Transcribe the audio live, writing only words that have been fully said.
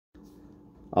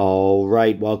All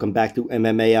right, welcome back to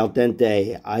MMA Al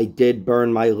Dente. I did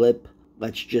burn my lip.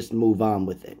 Let's just move on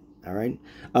with it. All right.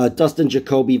 Dustin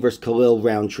Jacoby versus Khalil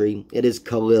Rountree. It is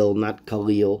Khalil, not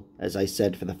Khalil, as I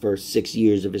said for the first 6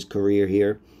 years of his career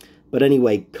here. But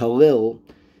anyway, Khalil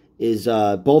is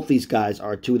both these guys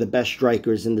are two of the best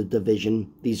strikers in the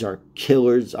division. These are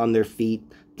killers on their feet.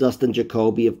 Dustin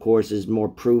Jacoby, of course, is more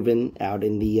proven out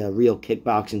in the real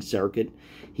kickboxing circuit.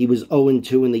 He was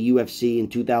 0-2 in the UFC in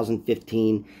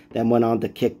 2015, then went on to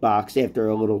kickbox after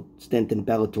a little stint in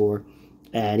Bellator.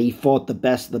 And he fought the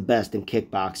best of the best in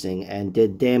kickboxing and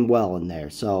did damn well in there.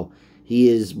 So he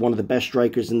is one of the best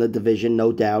strikers in the division,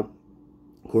 no doubt.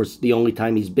 Of course, the only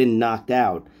time he's been knocked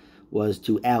out was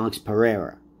to Alex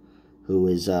Pereira, who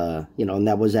is, and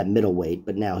that was at middleweight.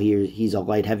 But now he's a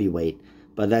light heavyweight.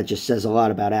 But that just says a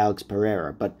lot about Alex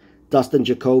Pereira. But Dustin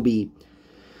Jacoby,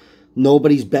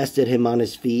 nobody's bested him on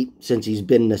his feet since he's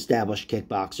been an established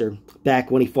kickboxer. Back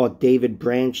when he fought David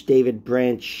Branch,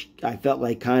 I felt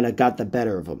like kind of got the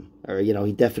better of him. Or,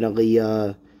 he definitely,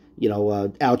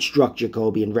 outstruck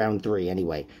Jacoby in round 3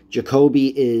 anyway.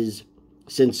 Jacoby is,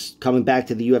 since coming back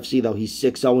to the UFC, though, he's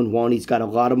 6-0-1. He's got a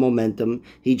lot of momentum.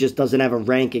 He just doesn't have a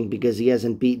ranking because he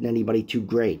hasn't beaten anybody too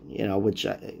great, which,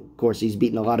 of course, he's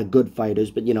beaten a lot of good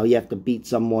fighters. But, you have to beat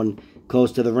someone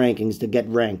close to the rankings to get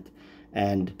ranked.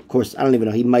 And, of course, I don't even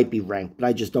know. He might be ranked, but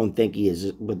I just don't think he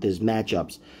is with his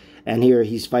matchups. And here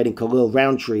he's fighting Khalil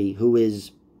Rountree, who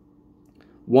is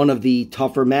one of the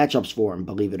tougher matchups for him,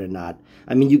 believe it or not.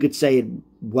 I mean, you could say it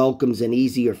welcomes an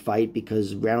easier fight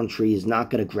because Rountree is not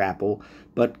going to grapple.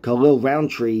 But Khalil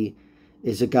Rountree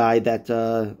is a guy that,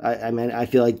 I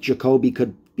feel like Jacoby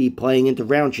could be playing into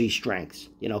Rountree's strengths.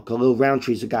 Khalil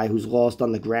Rountree is a guy who's lost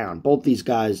on the ground. Both these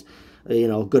guys,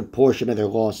 a good portion of their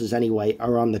losses anyway,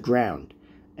 are on the ground.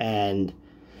 And,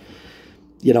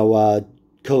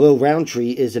 Khalil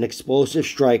Rountree is an explosive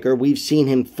striker. We've seen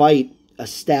him fight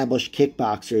established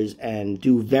kickboxers and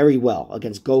do very well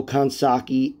against Gokhan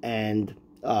Saki and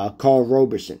Carl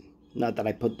Roberson. Not that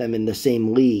I put them in the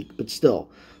same league, but still,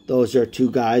 those are two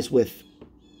guys with,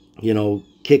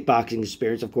 kickboxing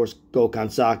experience. Of course,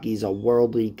 Gokhan Saki is a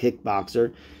worldly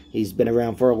kickboxer. He's been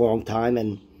around for a long time,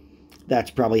 and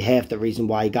that's probably half the reason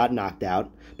why he got knocked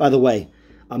out. By the way,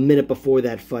 a minute before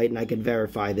that fight, and I can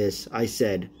verify this, I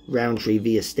said Rountree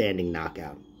via standing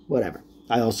knockout. Whatever.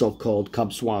 I also called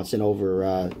Cub Swanson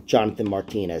over Jonathan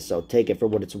Martinez, so take it for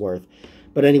what it's worth.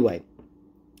 But anyway,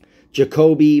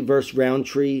 Jacoby versus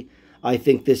Rountree, I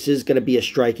think this is going to be a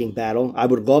striking battle. I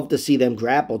would love to see them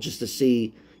grapple just to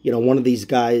see, one of these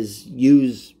guys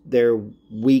use their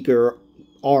weaker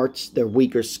arts, their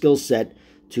weaker skill set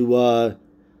to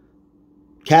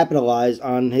capitalize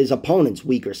on his opponent's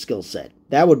weaker skill set.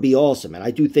 That would be awesome, and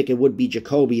I do think it would be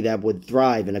Jacoby that would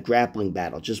thrive in a grappling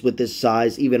battle, just with his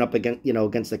size, even up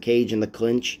against the cage and the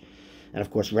clinch. And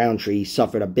of course, Rountree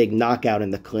suffered a big knockout in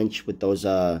the clinch with those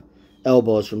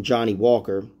elbows from Johnny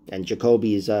Walker, and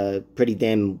Jacoby is a pretty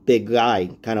damn big guy,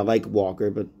 kind of like Walker,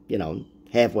 but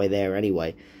halfway there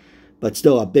anyway. But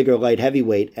still a bigger light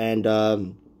heavyweight, and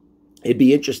it'd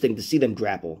be interesting to see them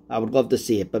grapple. I would love to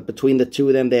see it. But between the two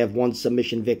of them, they have one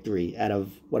submission victory out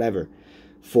of,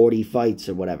 40 fights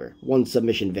or whatever. One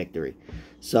submission victory.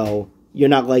 So you're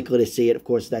not likely to see it. Of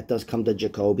course, that does come to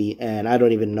Jacoby. And I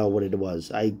don't even know what it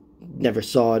was. I never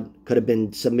saw it. Could have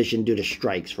been submission due to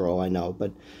strikes for all I know.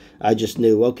 But I just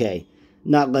knew, okay,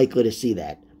 not likely to see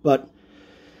that. But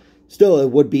still, it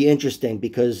would be interesting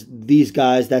because these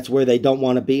guys, that's where they don't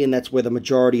want to be. And that's where the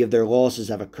majority of their losses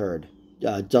have occurred.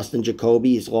 Dustin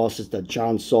Jacoby, his losses to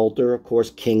John Salter, of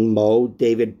course, King Mo,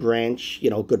 David Branch,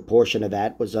 a good portion of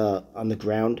that was on the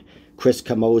ground. Chris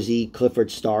Camozzi,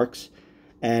 Clifford Starks,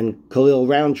 and Khalil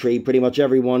Rountree, pretty much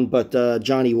everyone but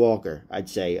Johnny Walker, I'd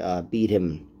say, beat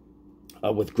him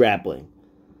with grappling.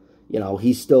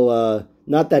 He's still,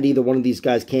 not that either one of these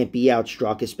guys can't be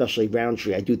outstruck, especially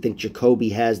Rountree. I do think Jacoby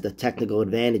has the technical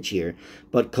advantage here.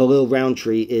 But Khalil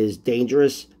Rountree is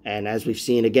dangerous, and as we've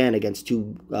seen again against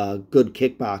two good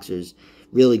kickboxers,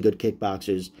 really good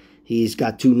kickboxers, he's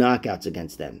got 2 knockouts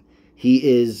against them. He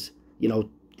is,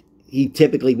 he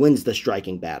typically wins the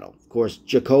striking battle. Of course,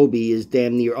 Jacoby is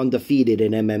damn near undefeated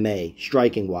in MMA,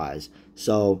 striking-wise.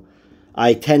 So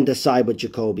I tend to side with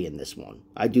Jacoby in this one.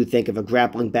 I do think if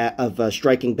a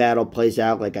striking battle plays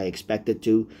out like I expect it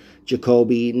to,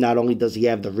 Jacoby, not only does he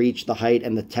have the reach, the height,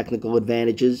 and the technical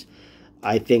advantages,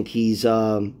 I think he's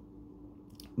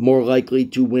more likely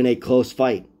to win a close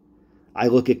fight. I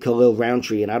look at Khalil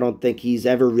Rountree, and I don't think he's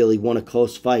ever really won a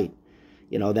close fight.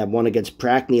 That one against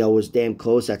Pragnio was damn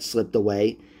close. That slipped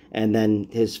away. And then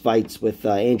his fights with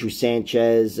Andrew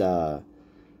Sanchez,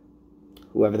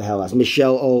 whoever the hell else,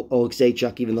 Michelle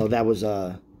Oleksiejczuk, even though that was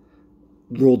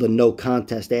ruled a no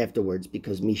contest afterwards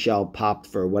because Michelle popped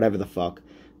for whatever the fuck.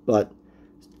 But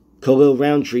Khalil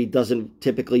Rountree doesn't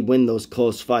typically win those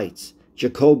close fights.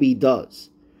 Jacoby does.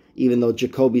 Even though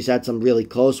Jacoby's had some really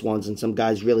close ones and some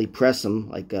guys really press him,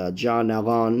 like John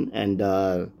Alon and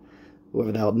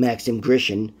whoever the hell, Maxim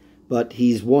Grishin. But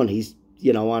he's won. He's,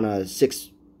 on a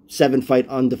 6-7 fight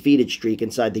undefeated streak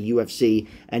inside the UFC,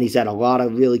 and he's had a lot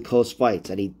of really close fights,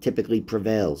 and he typically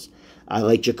prevails. I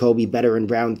like Jacoby better in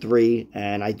round 3,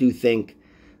 and I do think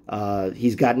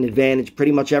he's got an advantage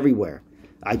pretty much everywhere.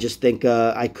 I just think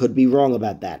I could be wrong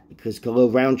about that, because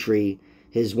Khalil Rountree,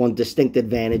 his one distinct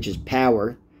advantage is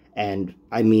power, and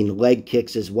I mean leg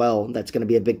kicks as well. That's going to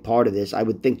be a big part of this. I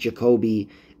would think Jacoby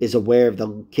is aware of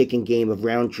the kicking game of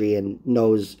Rountree and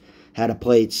knows how to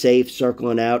play it safe,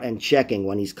 circling out and checking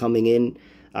when he's coming in.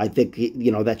 I think,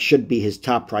 that should be his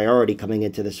top priority coming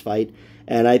into this fight.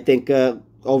 And I think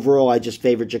overall, I just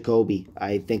favor Jacoby.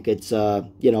 I think it's,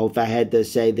 if I had to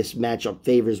say this matchup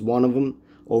favors one of them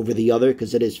over the other,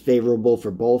 because it is favorable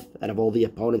for both out of all the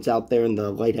opponents out there in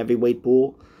the light heavyweight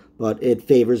pool, but it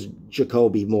favors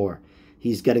Jacoby more.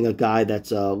 He's getting a guy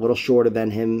that's a little shorter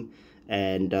than him,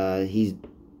 and he's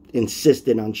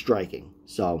insistent on striking.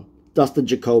 So, Dustin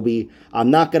Jacoby. I'm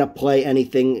not going to play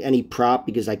any prop,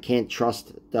 because I can't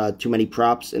trust too many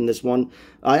props in this one.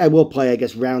 I will play, I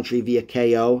guess, Rountree via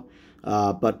KO,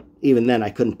 but even then I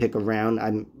couldn't pick a round.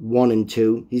 I'm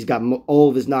 1-2. He's got all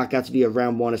of his knockouts via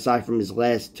round 1 aside from his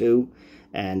last 2,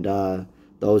 and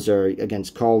those are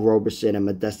against Karl Roberson and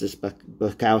Modestas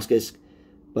Bukauskas.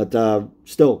 But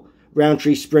still,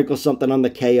 Rountree sprinkles something on the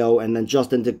KO, and then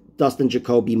Dustin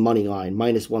Jacoby money line,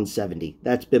 -170.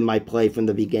 That's been my play from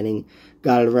the beginning.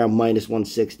 Got it around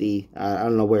 -160. I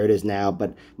don't know where it is now,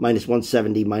 but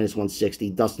 -170, -160,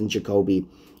 Dustin Jacoby.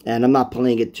 And I'm not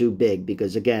playing it too big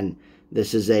because, again,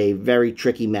 this is a very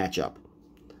tricky matchup.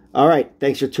 All right,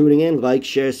 thanks for tuning in. Like,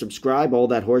 share, subscribe, all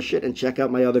that horseshit, and check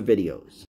out my other videos.